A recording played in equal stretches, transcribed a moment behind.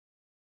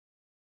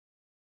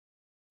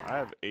I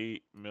have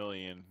 8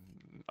 million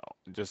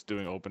just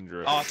doing open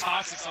drift. Oh,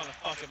 Toxic's on the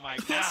fucking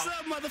mic now. What's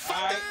up,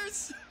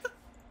 motherfuckers?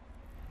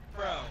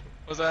 Bro,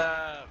 what's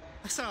up?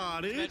 What's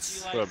up,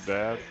 dudes? What's up,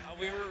 Dad?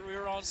 We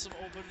were on some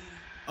open.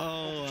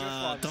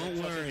 Oh, don't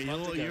worry.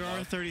 Your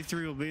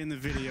R33 will be in the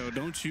video.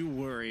 Don't you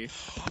worry.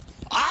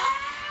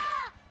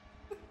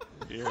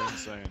 You're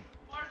insane.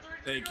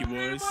 Thank you,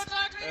 boys.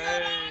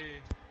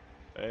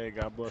 Hey,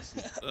 God bless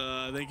you.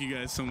 Thank you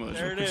guys so much.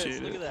 There I it is.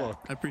 appreciate Look it. at that.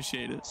 I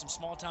appreciate it. Some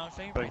small town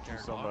fame Thank right you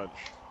there. so much.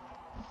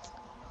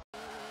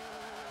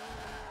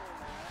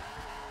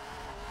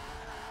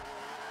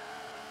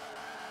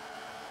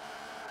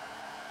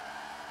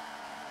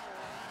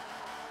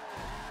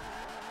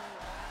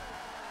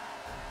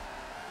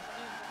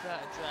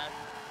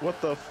 What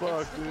the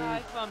fuck, It's the dude? guy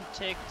from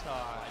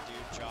TikTok.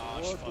 Dude,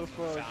 Josh What the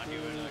fucking fuck, found you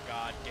in dude? a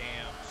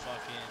goddamn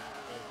fucking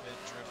open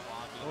drift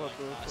lobby What like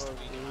the last fuck,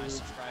 week, and I dude?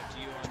 subscribed to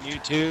you on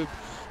YouTube.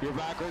 Your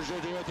backwards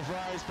drinking with the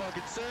fries,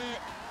 fucking sick.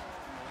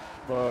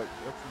 Fuck,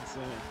 that's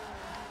insane.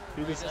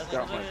 He just That's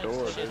got my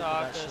door, dude.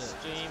 TikToker,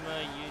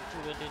 streamer,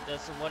 YouTuber, dude.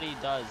 That's what he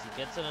does. He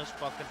gets in his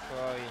fucking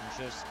Ferrari and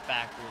drifts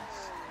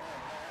backwards.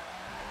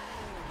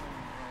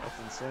 That's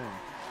insane.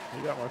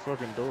 He got my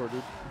fucking door,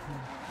 dude.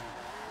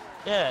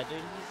 Yeah,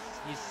 dude.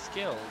 He's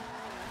skilled.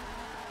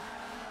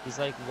 He's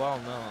like well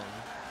known.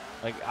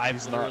 Like I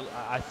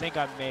think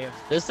I may have.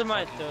 This is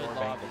my fucking third door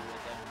lobby banged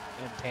with him.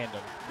 in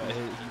tandem, but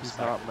He's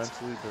not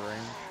mentally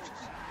deranged.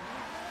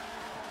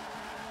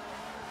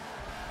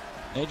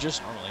 Hey,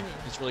 just normally.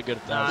 He's really good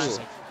at that. Nah. It's just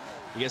like,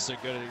 he gets so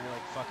good at it, you're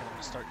like, fucking, I'm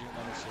gonna start doing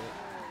other shit.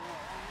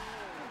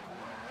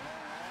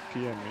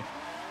 PM me.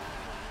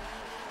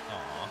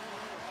 Aw.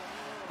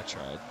 I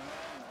tried.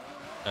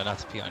 No, not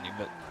to pee on you,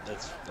 but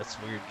that's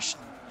weird. You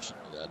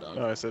shouldn't do that, dog.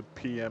 No, I said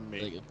PM me.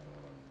 Really good.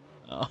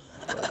 Oh.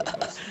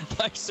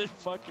 I said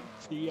fucking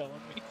pee on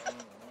me.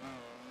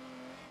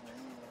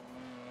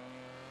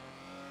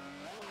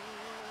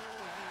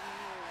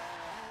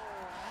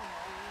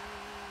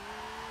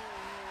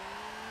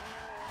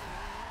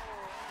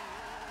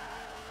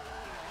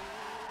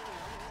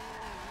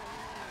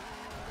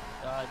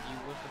 God, you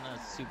whipping that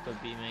Super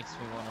B makes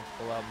me want to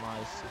pull out my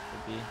Super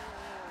B.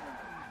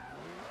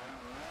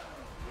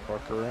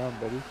 Fuck around,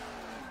 buddy.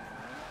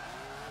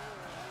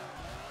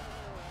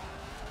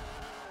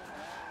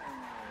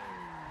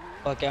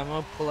 Okay, I'm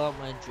gonna pull out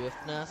my Drift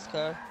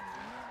NASCAR.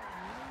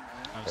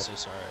 I'm so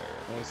sorry.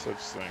 No such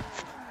thing.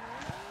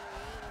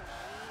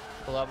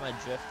 Pull out my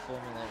Drift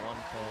Formula 1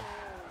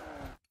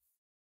 car.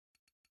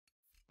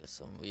 Get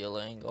some real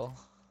angle.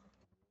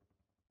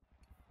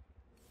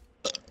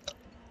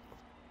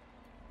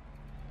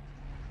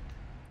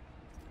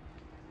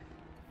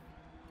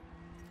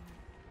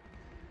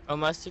 Oh,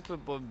 my Super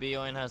B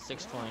only has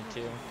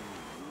 622.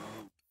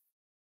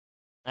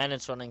 And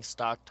it's running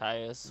stock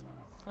tires.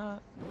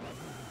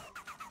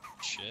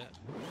 Shit.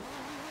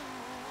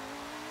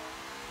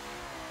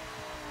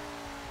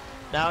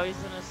 Now he's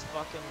in his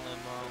fucking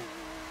limo.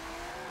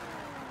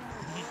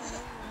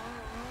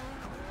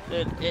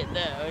 Dude,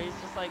 no, he's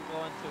just like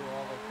going through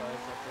all the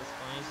cars at this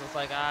point. He's just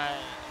like, I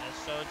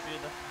showed you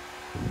the.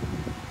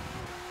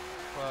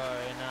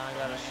 Sorry, now I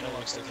gotta show you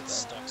Looks like this it's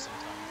stuff. stuck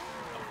sometimes.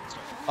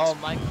 Oh,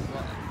 my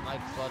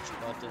clutch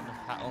button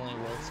only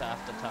works half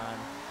the time.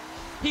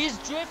 He's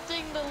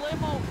drifting the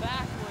limo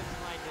backwards,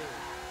 my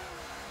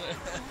dude.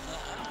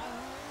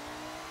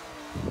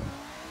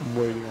 I'm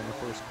waiting on the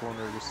first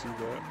corner to see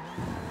that.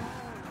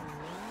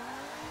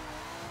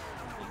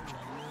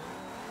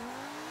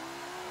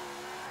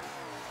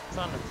 I'm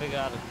trying to figure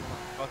out a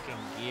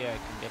fucking gear I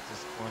can get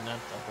this Cornet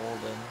to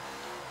hold in.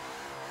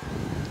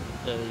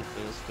 Really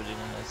feels pretty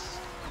nice.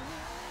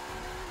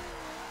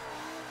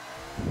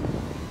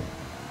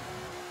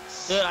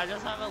 Dude, I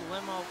just have a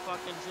limo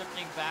fucking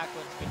drifting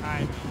backwards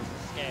behind me. This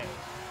is scary.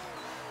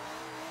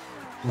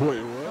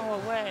 Wait, what?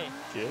 Go away.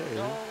 Gay.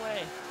 Go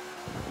away.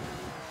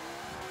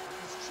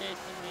 He's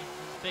chasing me.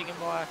 He's big and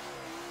black.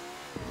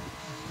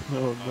 No,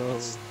 no.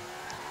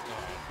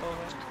 Go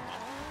away.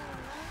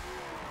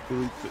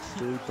 Delete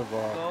the VOD.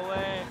 Go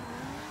away.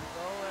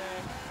 Go away.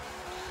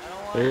 I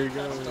don't want There you to go.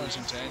 touch Throw you.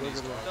 some tandies,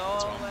 Look bro. at Go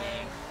That's what I'm away.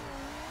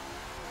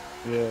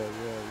 doing.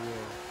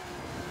 Yeah.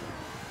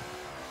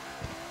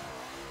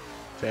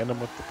 Tandem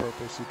with the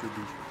purple Super B.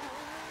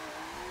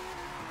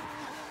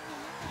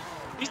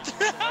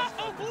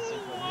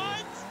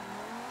 What?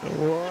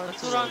 What?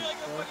 It's really like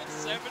a fucking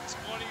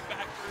 720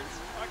 backwards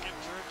fucking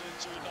drift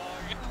into a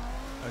dog.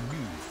 A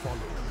new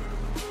follower.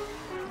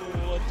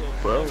 What the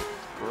Bro,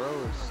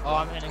 fuck?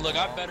 Oh, I'm hitting Look, the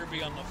I wall. better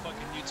be on the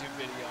fucking YouTube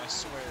video, I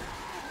swear.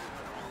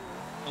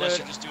 Unless Dude,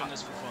 you're just doing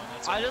this for fun,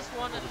 that's I all. just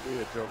wanted. Be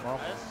a Joe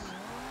Mama. I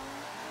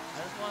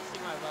just want to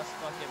see my Rust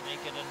bucket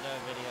make it into a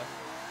video.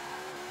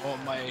 I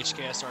want my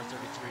HKS R33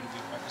 to be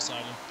right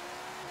beside him.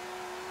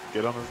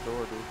 Get on his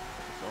door, dude.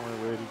 It's the only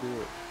way to do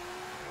it.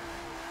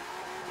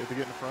 You have to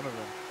get in front of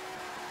him.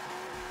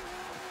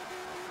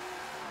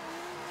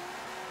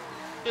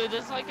 Dude,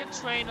 there's like a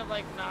train of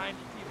like 9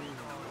 people.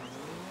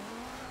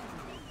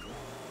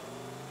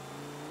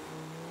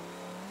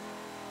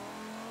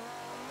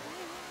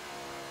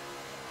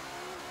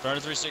 Trying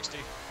to 360.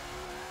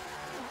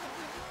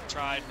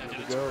 Tried, and I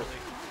did it too go. early.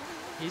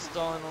 He's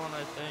stalling one,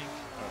 I think.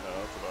 I know,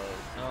 that's what I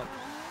was. Oh.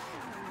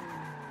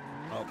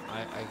 Oh, I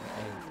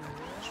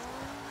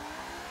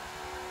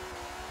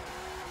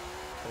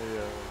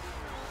Hey,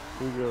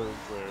 who goes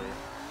there?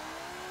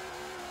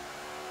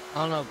 I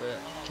don't know, but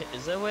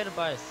is there a way to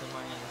buy a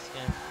semi in this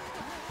game?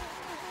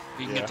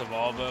 You can get the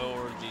Volvo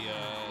or the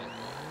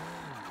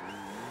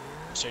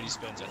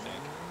Mercedes-Benz, I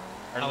think.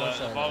 Or How much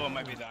the are Volvo they?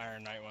 might be the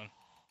Iron Knight one.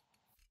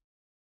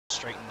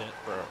 Straightened it.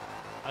 Bro,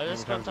 I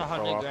just Many spent times it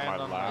fell 100 off grand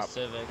my on my lap.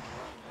 Civic.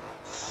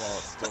 while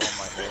it's still on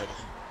my head.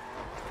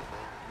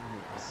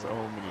 So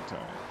many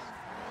times.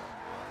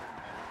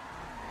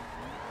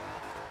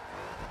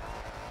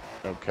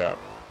 No cap.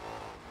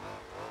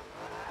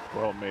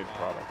 Well-made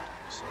product.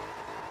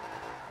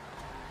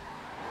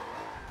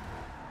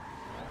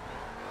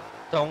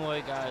 Don't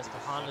worry, guys. The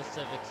Honda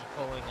Civic's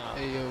pulling up.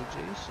 Hey yo,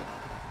 Jason.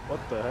 What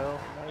the hell?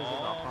 Now he's in a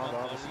Oh, Honda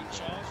my Odyssey. buddy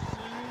Charles,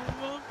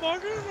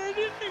 motherfucker, where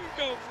did you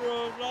go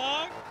from,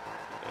 dog?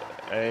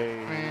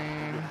 Hey,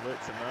 Man. it's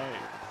lit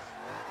tonight.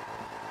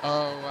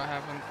 Oh, what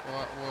happened?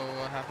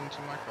 What happened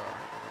to my car?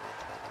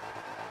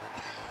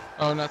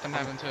 Oh, nothing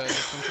happened to it.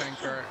 Just been playing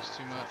cards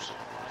too much.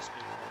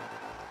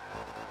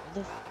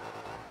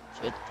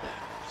 Shit.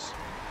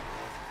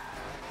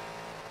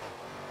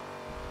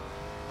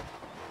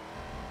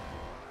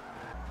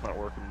 Not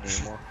working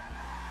anymore.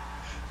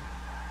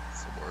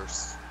 It's the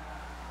worst.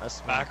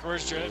 That's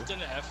Backwards drift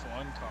in an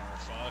F1 car,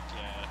 fuck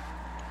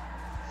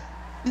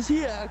yeah. Is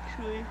he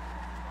actually?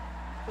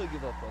 I'll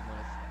give up on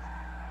that.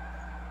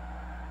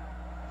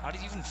 How do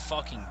you even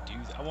fucking do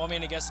that? Well, I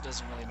mean, I guess it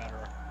doesn't really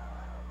matter,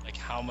 like,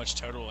 how much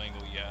total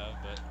angle you have,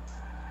 but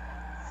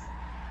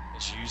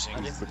it's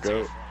using He's the it's like a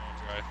goat. front-wheel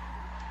drive.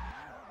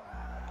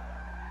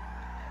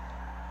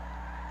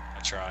 I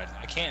tried.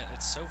 I can't.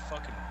 It's so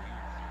fucking weird.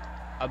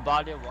 I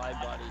bought a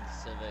wide-bodied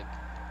Civic.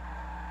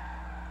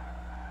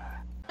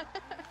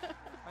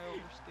 I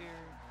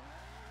oversteered.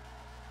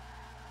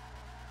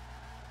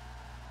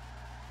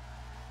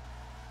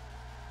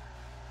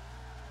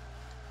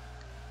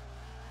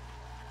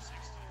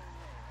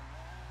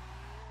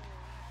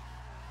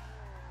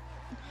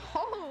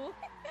 Oh!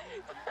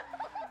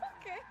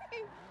 Okay.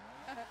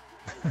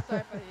 Sorry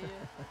if I hit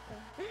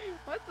you.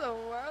 What the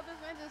world? This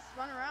man just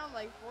spun around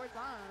like 4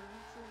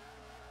 times.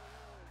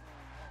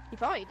 He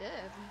probably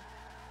did.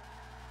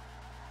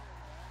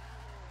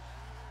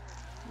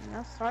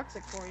 That's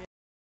toxic for you.